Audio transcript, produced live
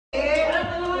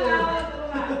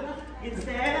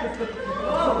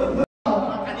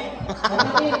Basta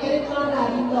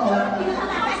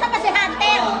pa si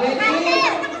Hunter!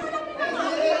 Hunter!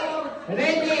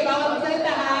 Ready? Bawal magsalita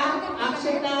ha?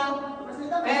 Action na.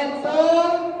 And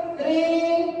 2,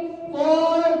 3, 4,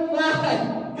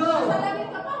 5. Go!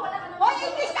 Hoy,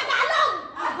 English Tagalog!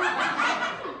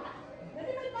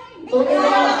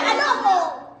 Tagalog! Ano ko?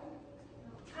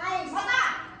 Ay, bata!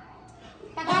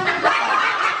 Tagalog!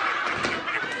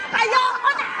 Ayoko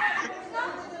na!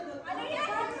 Ano yan?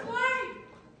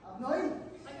 Word!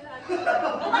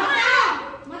 Mata!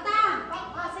 Mata!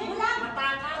 Bulang! Mata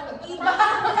ka! Iba!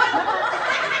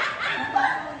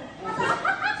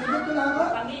 Sagot ko lang ba?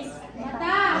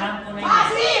 Mata!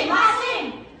 Masim!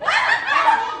 Masim!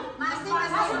 Masim!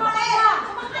 Masim mo na yan!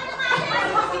 Sumakay na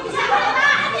masim! Isa ko na!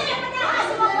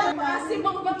 Masim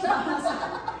ang bata!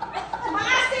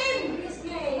 Masim!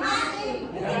 Masim!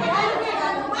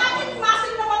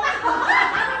 Masim na mata!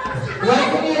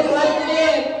 1 minute, 1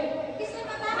 minute!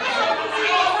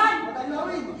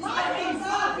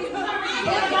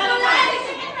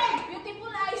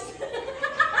 Beautiful eyes!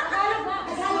 Tagalog ba?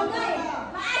 Tagalog na eh!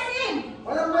 Maasim!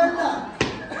 Walang kwenta.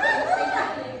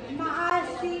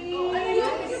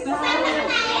 Maasim! Saan na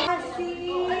kanain?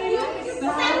 Maasim!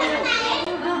 Saan na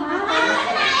kanain?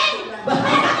 Maasim!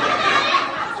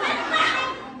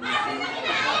 Maasim na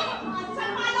kinain!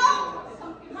 Saan malong?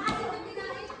 Maasim na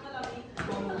kinain!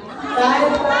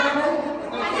 Time, time!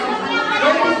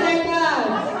 30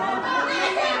 seconds!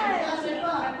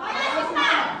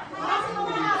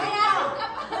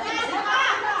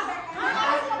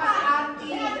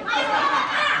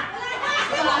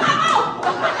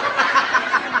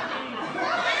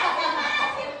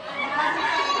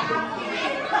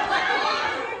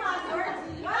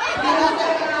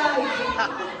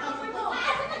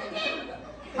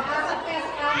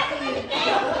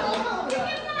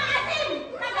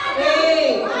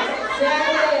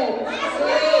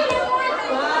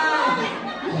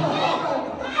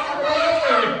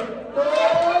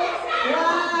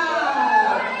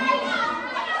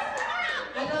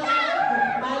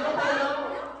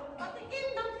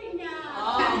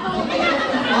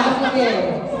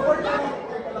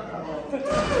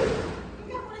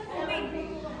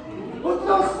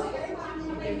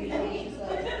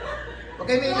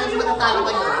 Okay, may ilan sa matatalo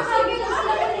kayo.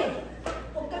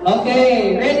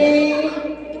 Okay, ready?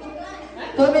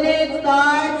 2 minutes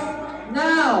starts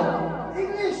now!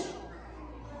 English!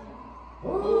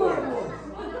 Oh!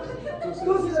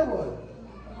 Two syllable.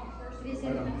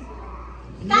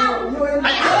 Ikaw!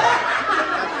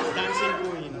 Dancing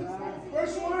Queen.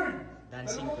 First word.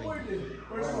 Dancing Queen.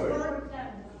 First word.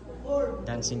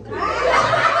 Dancing Queen.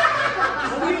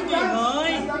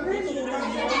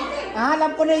 Ah,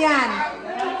 alam ko na yan.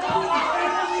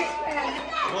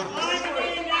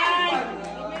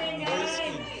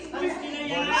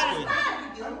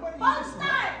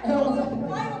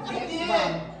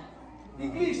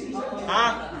 English.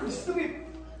 Ha? Strip.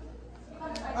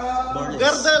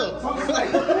 Girdle.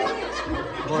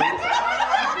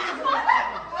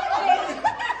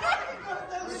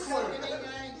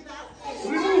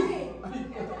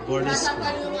 Borlis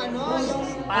Queen.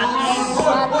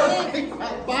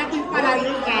 Bakit pala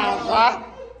yun ka? Ha?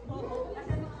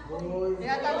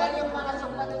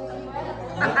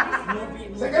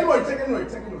 Second word.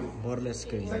 Borlis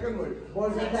Queen. Second word.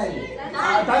 Ball na tayo.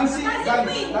 Dancing.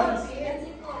 Dance.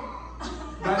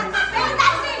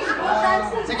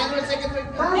 Second word. Dancing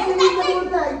in the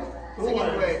moonlight. Second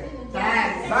word.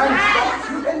 Dance. Dance.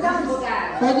 You can dance.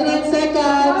 29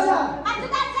 seconds. Ano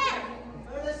dancer?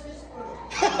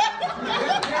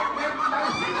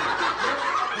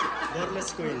 Borlis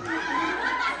Queen.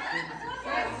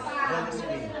 Borlis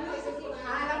Queen.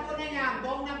 Alam ko na yan.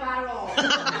 Bong Navarro.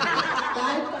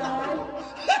 Time, time.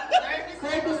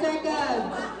 30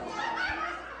 seconds.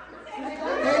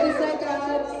 30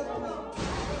 seconds.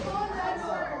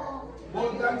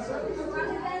 Ball dancer.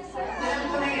 Alam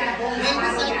ko na yan. Bong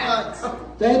Navarro yan.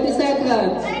 20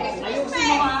 seconds.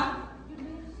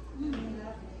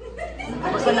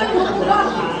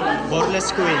 Borlis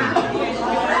Queen.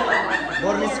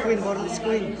 Borlis Queen. Borlis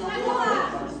Queen.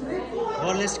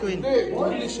 Borlis Queen.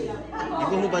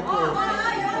 Ibu hubad ko.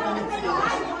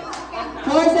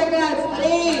 4 seconds.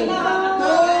 3, 2,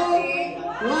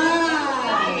 1.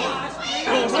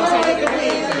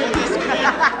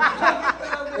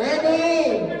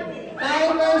 Ready?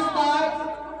 Timer start.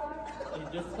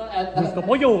 Gusto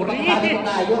mo, Yuri? Pagkakali mo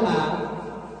tayo, ha?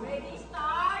 Ready,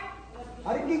 start!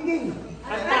 Aring gingging.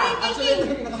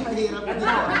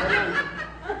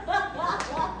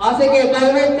 O sige,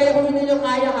 timer kayo kung hindi nyo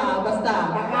kaya, ha? Basta.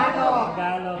 Tagalog.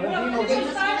 Tagalog.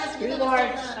 Three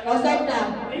words. O, start na.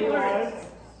 3 words.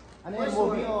 Ano yung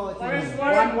movie o? First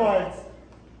word. One word.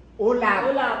 Ulap.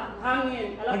 Ulap.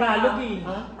 Hangin. Tagalog eh.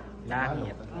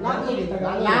 Langit.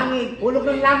 Langit. Ulog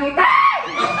ng langit.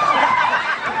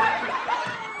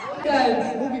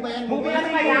 Movie ba yan? Movie ano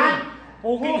ba yan?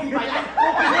 Movie ba yan?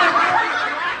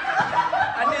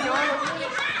 Ano yun?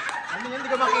 Ano yun? Hindi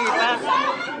ko makita.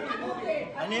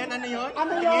 Ano yun? Ano yun?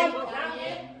 Ano yun?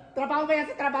 Trabaho ba yan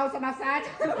sa trabaho sa massage?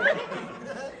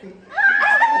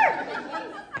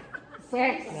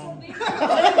 Sex.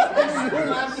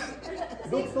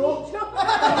 Duktok.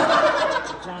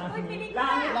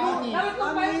 Langit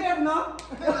ko pa yun, no?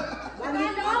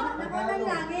 Tagalog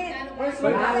langit. First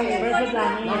word langit.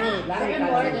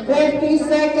 50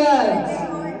 seconds.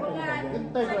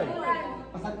 Third word.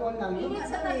 Init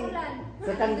sa tagulan.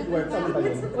 Second word. Ano ba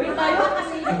yun? Uy, tayo.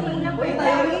 Uy,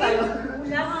 tayo.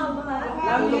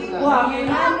 Langit ko,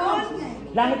 hangin.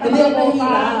 Langit ko Hindi ba ako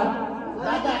sa...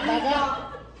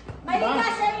 Dagat. Mahiga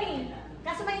siya eh.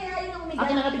 Kaso mahina yun ang umiga.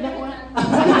 Akin na natin ko na.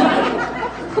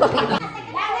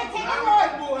 Langit, second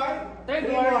word. Third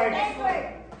word. Next word.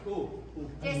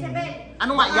 Jezebel.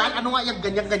 Ano nga yan? Ano nga yan?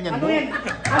 Ganyan-ganyan mo? 6, 5,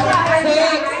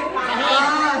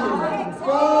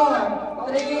 4,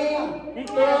 3,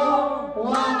 2,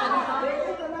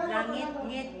 1. Langit,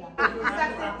 ngit.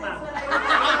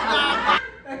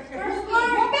 First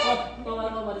word.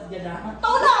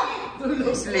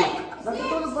 Tulog. Sleep.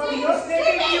 Natutulog ba rin?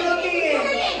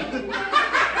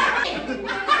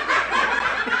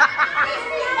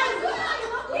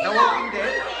 The Walking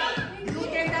Dead?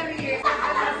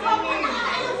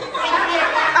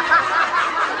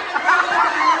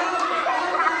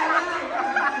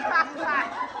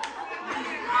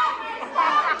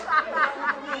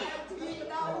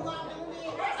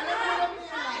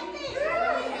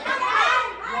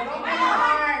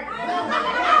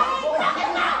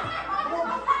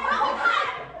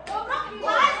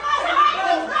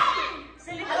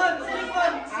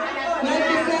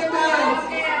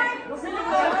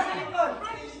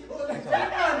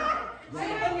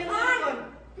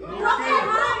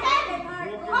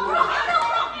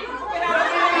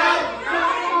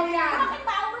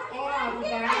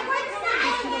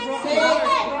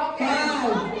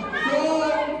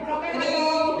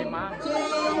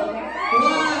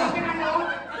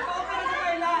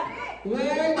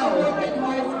 Where the broken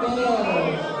hearts go?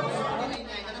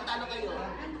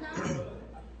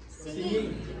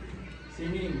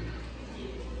 Singing.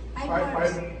 Five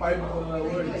Words.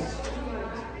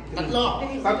 Tatlo.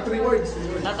 Top 3 words.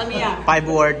 5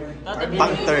 word.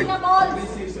 Pang third.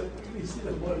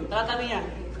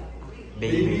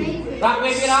 Baby. Rock,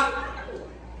 baby, rock.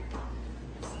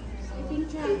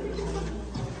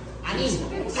 Anin.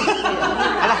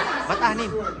 Ala, ba't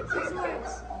anim?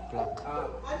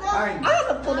 Time.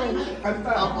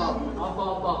 Kanta.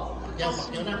 Opo. Yan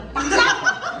na.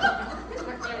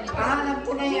 Alam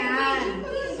ko na yan.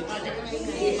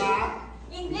 Diba?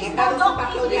 English daw, Dok.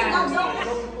 English daw, Dok.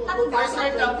 First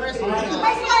word daw, first word.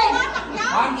 First word.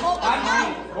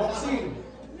 Boxing.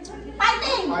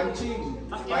 Fighting. Punching.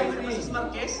 Fighting.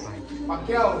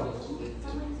 Pacquiao.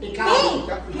 Ikaw.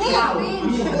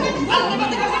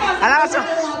 Ala, kaso.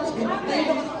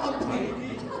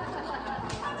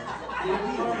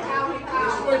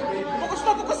 First word, baby.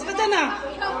 Bukas ka dyan ah.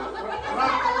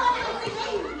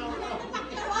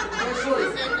 First word.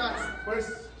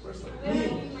 First word.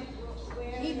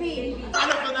 Bibi.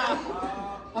 Ano ko na?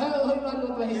 Ano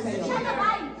ba yun sa'yo?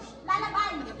 Lalabay.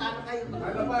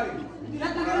 Lalabay.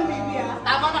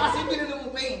 Tama na kasi pinulong mo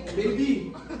pa eh.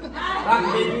 Baby. Rock,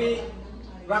 baby.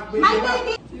 Rock, baby. My Rock.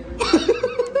 baby.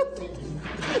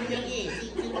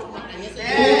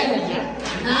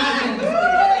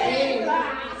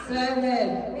 7,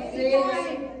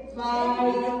 6, 5,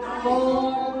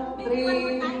 4,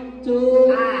 3,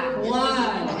 2,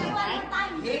 1.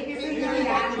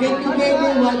 Can you give me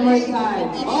one more time?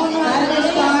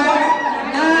 Let's start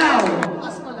now.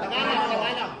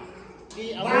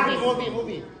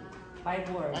 Movie.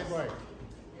 5 words.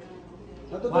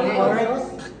 Natutulog One ba word. kayo?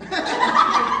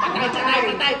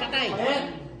 Patay.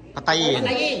 Patayin.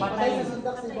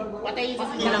 Patayin sa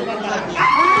silang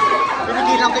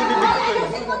Pinigilan ko yung bibig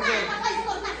ko.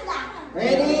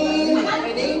 Ready?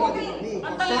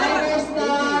 Timer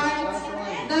starts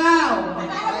now.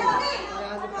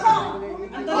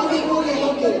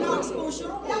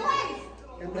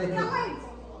 Okay.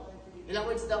 Ilang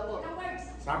words daw po?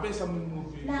 Sabi sa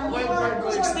movie.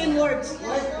 16 words.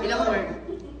 Ilang word?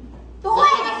 2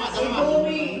 words.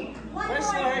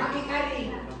 First word.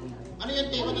 Ano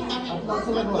yung tema ng dami?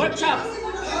 Workshop.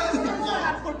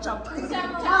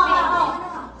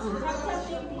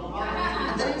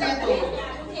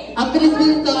 Ang bilis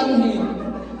din ito ano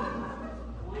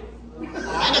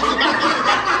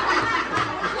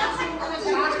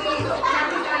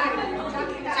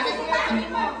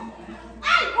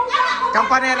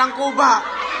Kuba.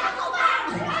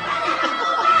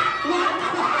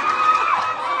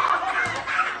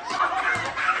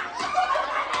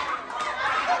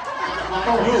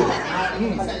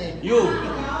 You.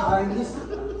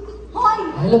 Hoy!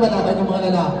 Ay, lumalaban yung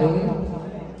mga lalaki.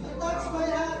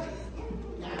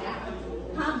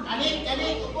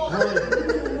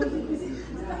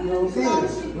 You feel?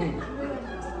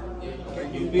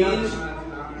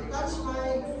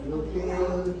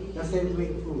 The same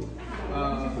way too.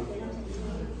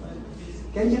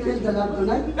 Can you feel the love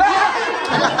tonight?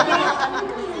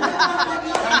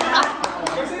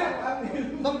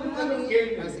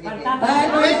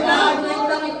 Timer starts.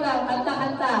 Wait lang.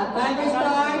 Kanta. Timer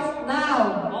starts now.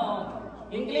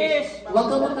 English. Huwag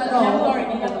ka magtanong.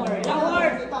 Ilang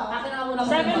word? Akin ako muna.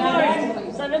 7 words.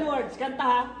 7 words. Kanta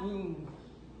ha.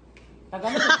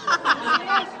 Tagalog.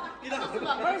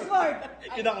 First word.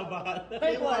 Kinakabahan.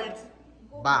 First word.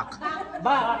 Back.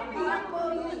 Ba.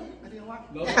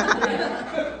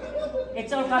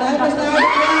 It's all Timer Tagalog.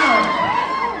 starts now.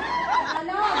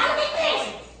 Ano? English!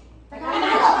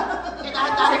 Tagalog!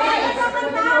 Kanta!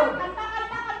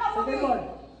 Second word.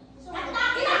 Kanta!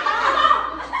 Kinakanta mo!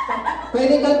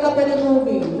 Pwede kanta, pwede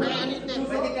movie.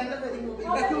 Pwede ka na, pwede mo.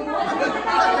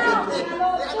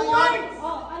 Sunod.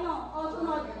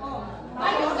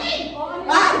 Ayusin!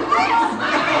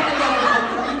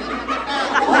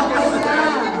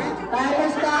 Timer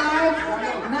starts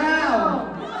now.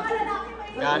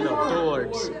 Tagalog, 2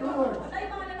 words.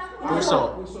 Puso.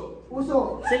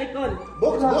 Puso. Silicon.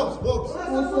 Bobs.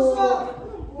 Puso.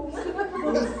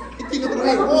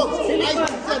 Itinutulay, Bobs. Ay,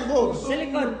 saan, Bobs?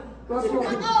 Silicon. Puso.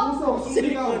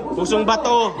 Silicon. Pusong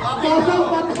bato. Pusong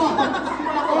bato.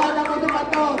 Nakuha na ko ng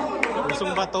bato.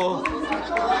 Pusong bato.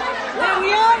 Lang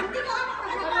yun!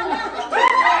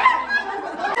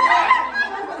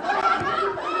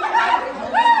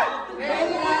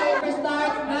 Timer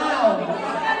starts now.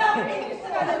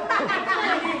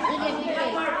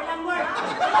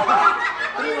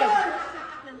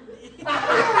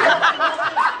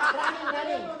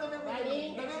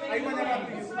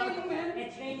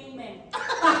 It's raining men.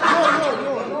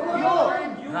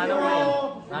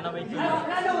 Runaway to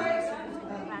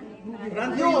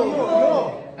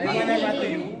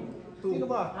you. Sino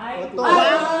ba?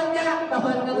 Tahon ka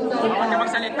ng Huwag salita. ka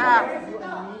magsalita.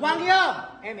 Wangyo!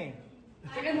 Eme.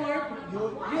 Second word.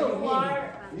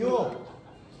 You.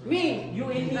 Me. You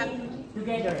and me.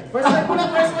 Together. First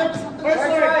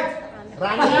word.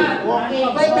 Running, walking.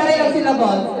 Okay, pero ilang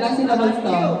syllables? Ilang syllables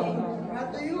to?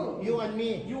 You and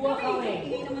me. You walk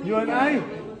away. You and I.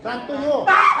 Run to you.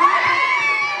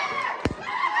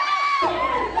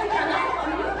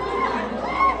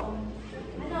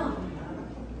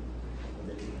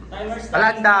 Timer start. Wala,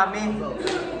 ang dami.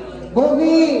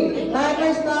 Movie.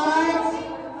 Timer starts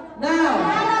now.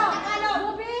 Tagalog!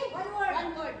 Movie? One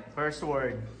word. First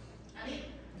word.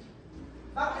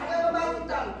 4,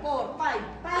 5.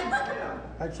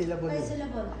 5 syllable.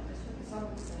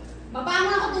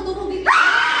 Mabangon ako, tutulugin.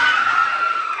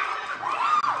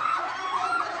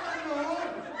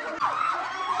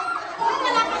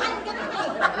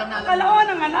 Akala ko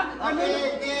ng anak.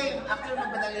 Okay. Actually,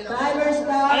 magmadali lang. Timer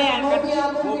starts. Ayan,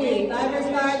 Movie. Timer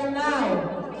starts now.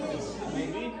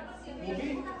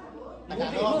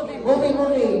 Tagalog. Movie.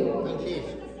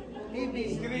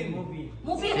 English.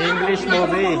 English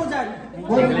movie.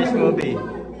 English movie.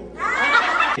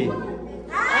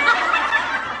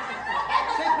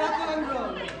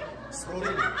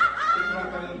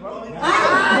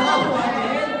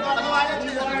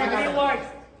 Three words.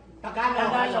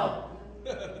 Tagalog.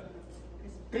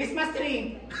 Christmas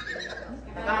tree.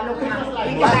 Tagalog na.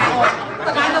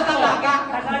 Tagalog ka baga.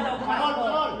 Tagalog. Parol.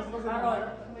 Parol.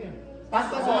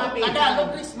 Pasko sa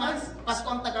Tagalog Christmas. Pasko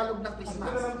ang Tagalog na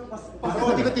Christmas. Pasko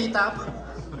hindi ko tita.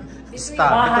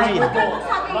 Stop. Bahay. Between.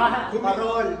 Bahay.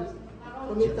 Parol.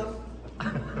 Kumita.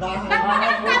 Ang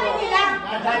dami nila.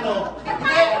 Tagalog. Ang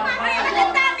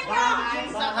dami nyo.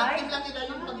 Sa akin lang nila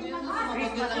yung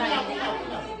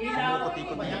Ilaw.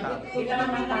 Ilaw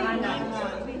ng tahanan.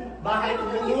 Bahay.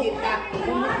 Kumikita.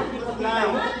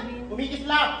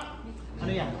 Kumikislap. Ano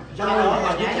yan?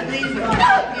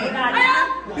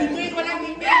 Bigay ko lang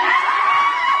hindi.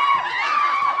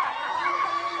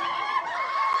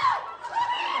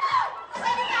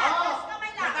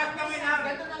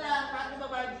 Ganito na lang. Paano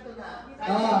babae dito na?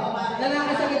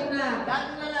 Lalaki sa gitna.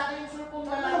 Dahil lalaki yung surpong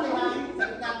lalaki ha. Sa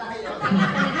gitna tayo.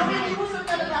 Yung puso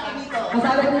na lalaki dito.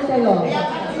 Masabi ko sa'yo. Kaya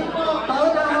ang surpo.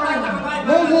 Paunahan.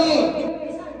 Movie.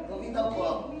 Kumita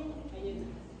po.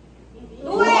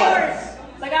 2 words.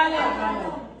 Tagalog.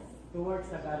 2 words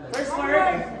Tagalog. First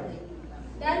word.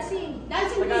 Dancing.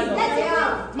 Dancing. Tagalog. Dancing.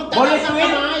 Magtalas ang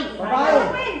kamay. Babae.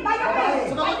 By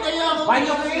Sumagot kayo ako. Why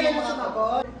you feel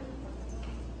sumagot?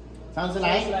 Sounds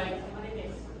like?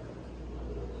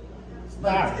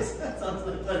 Star.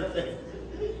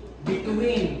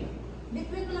 Between.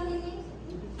 Between ko lang yun eh.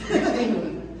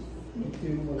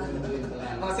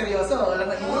 Mga seryoso, wala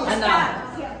na inis. Ano?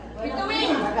 Between.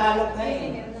 Tagalog na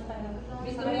eh.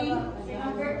 Between.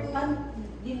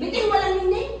 Between walang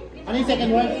hindi. Ano yung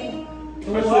second word?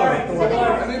 First word.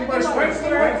 Ano yung first word?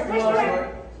 First word.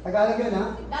 Tagalog yun, ha?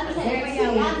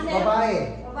 Babae.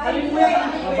 Babae.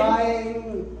 Babaeng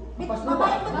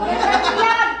Babae.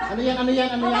 Ano yan? Ano yan?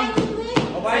 Ano yan?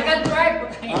 Second word.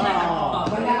 Oh.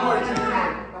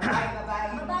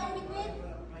 Babae between.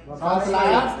 Sounds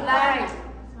like? Sounds like.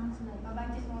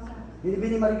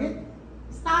 Binibini Marigit?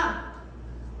 Star.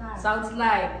 Sounds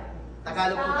like.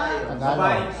 Tagalog po tayo.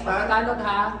 Tagalog. Tagalog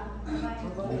ha?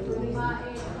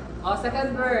 Oh,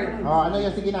 second word. Oh, ano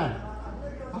yan? Sige na.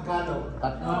 Tagalog.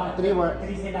 Three word.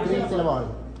 Three syllable.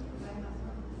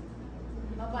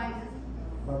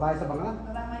 Babae sa banga?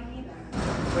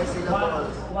 First syllable.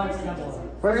 One syllable.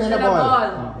 First First syllable.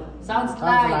 syllable. Sounds Sounds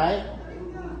like. like?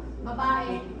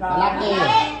 Babae. Lalaki.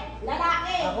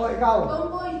 Lalaki. Ako, ikaw.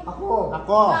 Tomboy. Ako.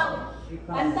 Ako.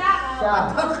 Banda. Siya.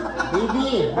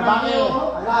 Baby. Babae.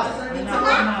 Anak.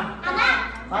 Anak.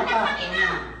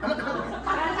 Anak.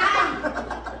 Bata.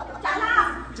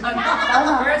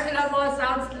 Tama. First syllable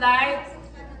sounds like.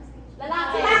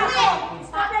 Lalaki. Lalaki.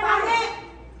 Lalaki.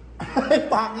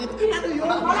 Pangit. Ano yun?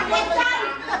 Malaki dyan.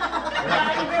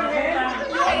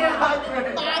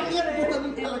 Pangit.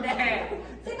 Hindi.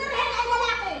 Si Darren ay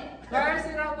lalaki. First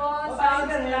syllable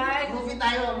sounds like. Movie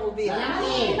tayo, movie. ha?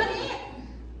 Lalaki. Maliit.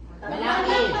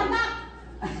 Lalaki. Anak.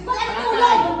 Walang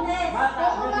tulog.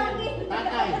 Oo, Marky.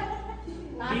 Tatay.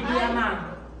 Bibi ama.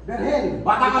 Berhen.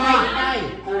 Bata ka na. Tatay.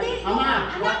 Hindi. Ama.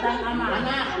 Batang ama.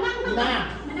 Anak. Anak. Ina.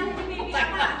 Anak ni Bibi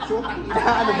Ama.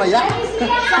 Ano ba yan?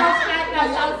 Sounds like na,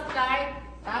 sounds like.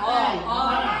 Tatay.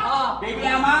 Oh. Baby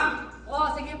ama. Oh,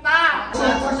 sige pa.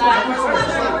 Sounds like.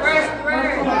 First word.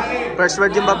 First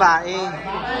word yung babae.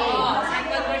 Oh,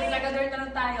 second word na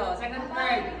lang tayo. Second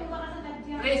word.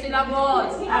 Three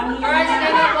syllables. First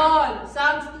syllable.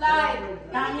 Sounds like.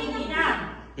 Tanging ina.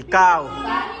 Ikaw.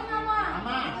 Tanging ama.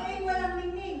 Ama. Ay, walang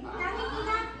ningning. Tanging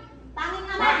ina. Tanging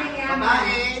ama.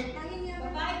 Babae. Tanging ina.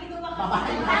 Babae, dito ba?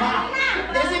 Babae. Tanging ina.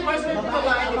 Kasi first word yung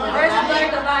babae, di ba? First word,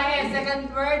 babae. Second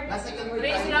word. Second word.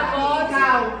 Three syllables.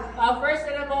 First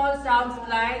syllable sounds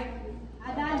like.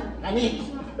 Adan. Ganit.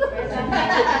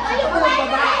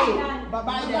 Babae.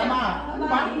 Babae na ama.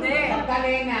 Hindi.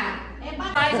 Magkalena. Eh,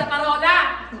 bakit? Tayo sa parola.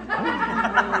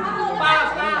 Pa.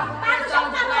 Paano siya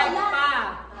Sounds like parola? pa.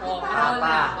 Oh,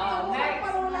 parola. Oh, next.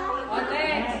 Parola. Oh,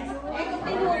 next. Eh,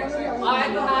 tinuro. Oh,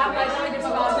 ito ha. Pwede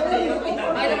mabawasok kayo.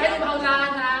 Pwede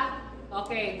mahulaan ha.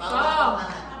 Okay. Song.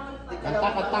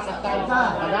 Kanta.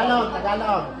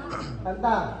 Tagalog.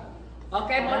 Kanta.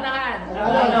 Okay, punahan.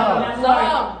 Tagalog.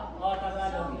 Song. Oh,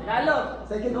 Tagalog.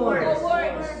 Second word.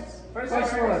 Words.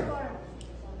 First word.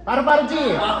 Paru-paru G.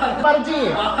 Paru-paru G.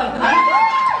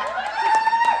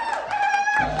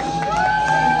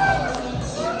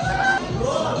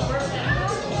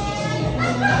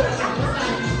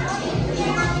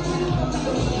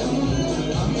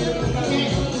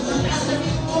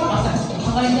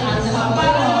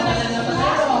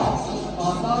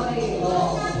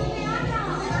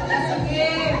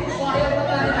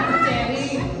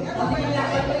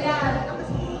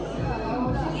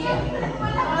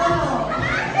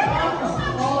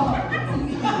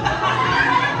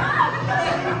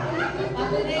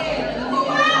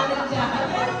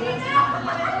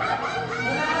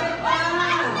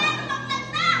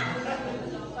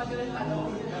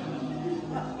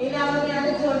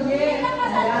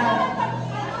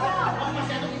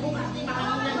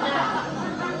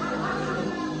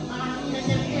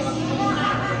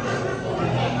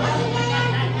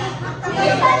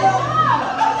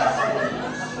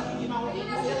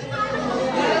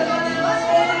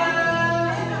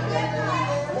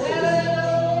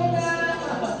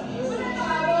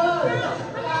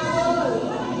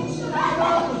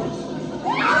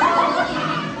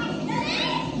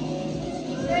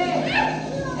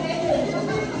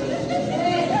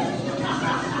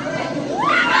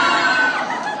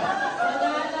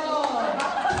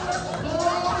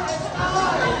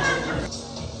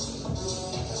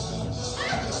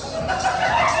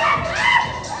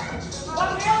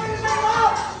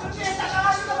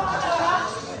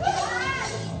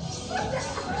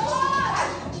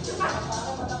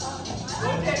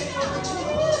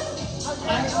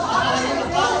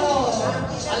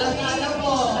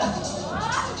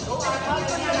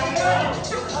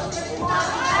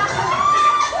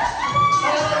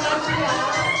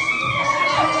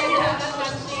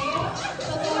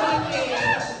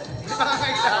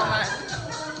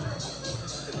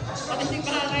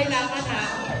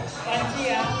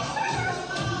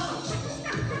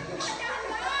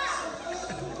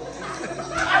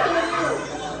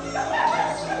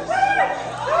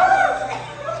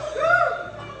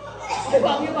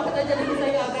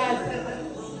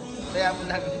 Kaya mo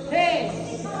lang. Hey!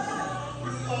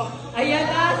 Ayan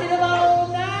na, sino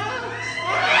mauna?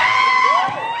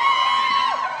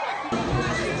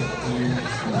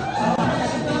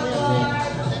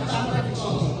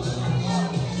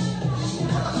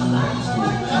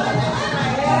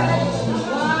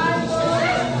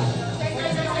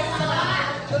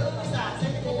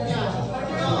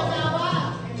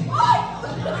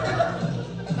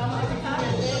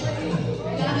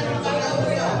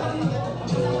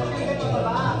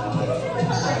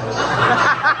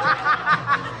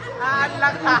 Ang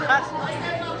lakas!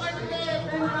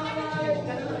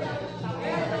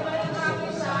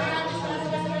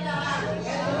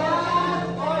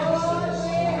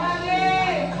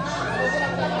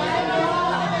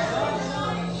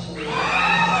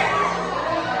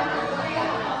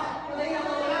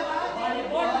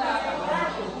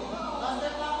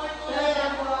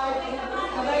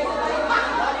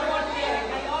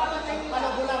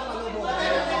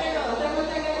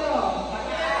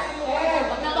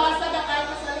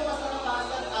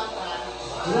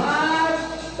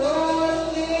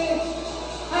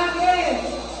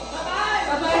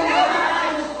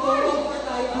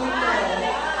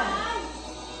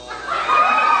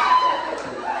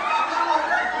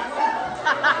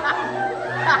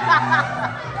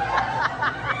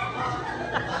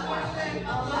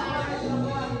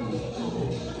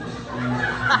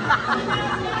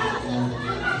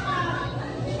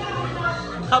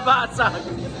 Kabasag!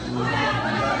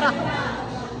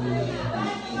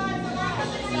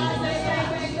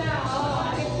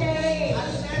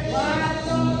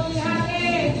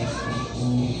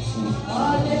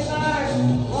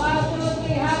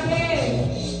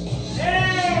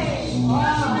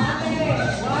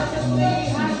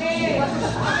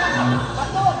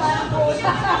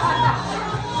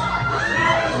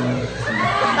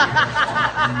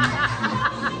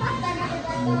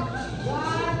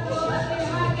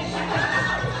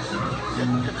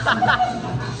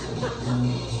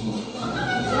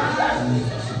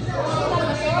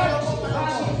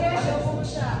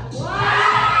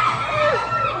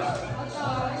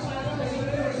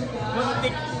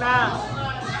 Muntik na!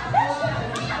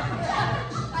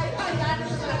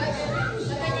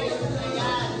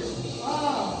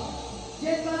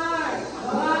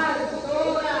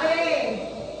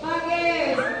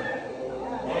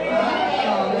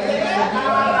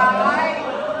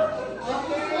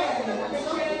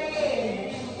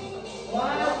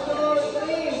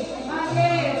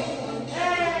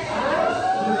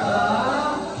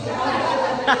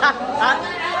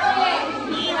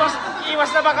 Iwas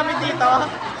na ba kami dito?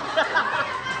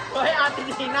 Hoy, Ate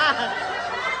Gina!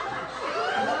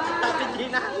 Ate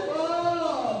Gina!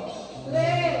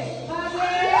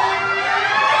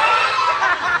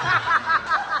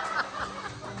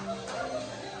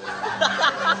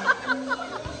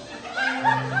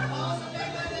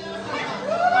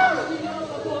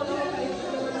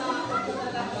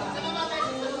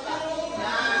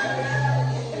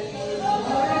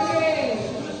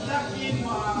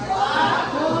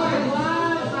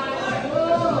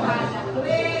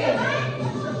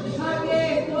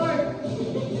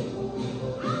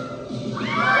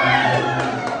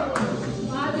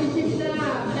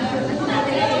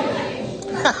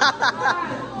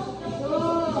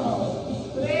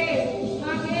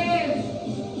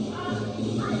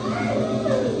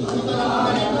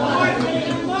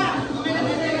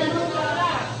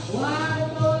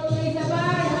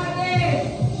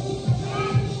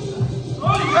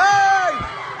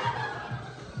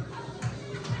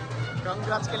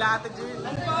 Congrats kila Ate Jill.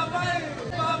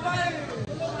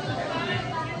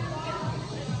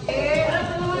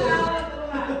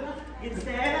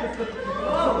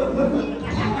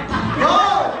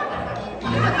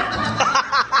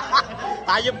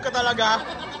 Hayop ka talaga.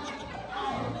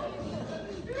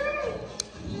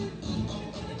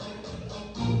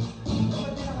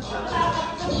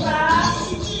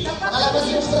 Nakalabas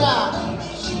yung bra.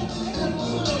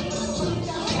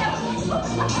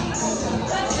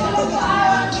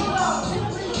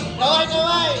 Kaway,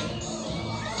 kaway!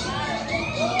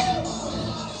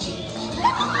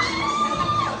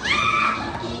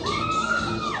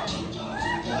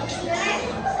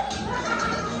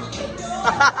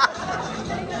 Ha ha ha!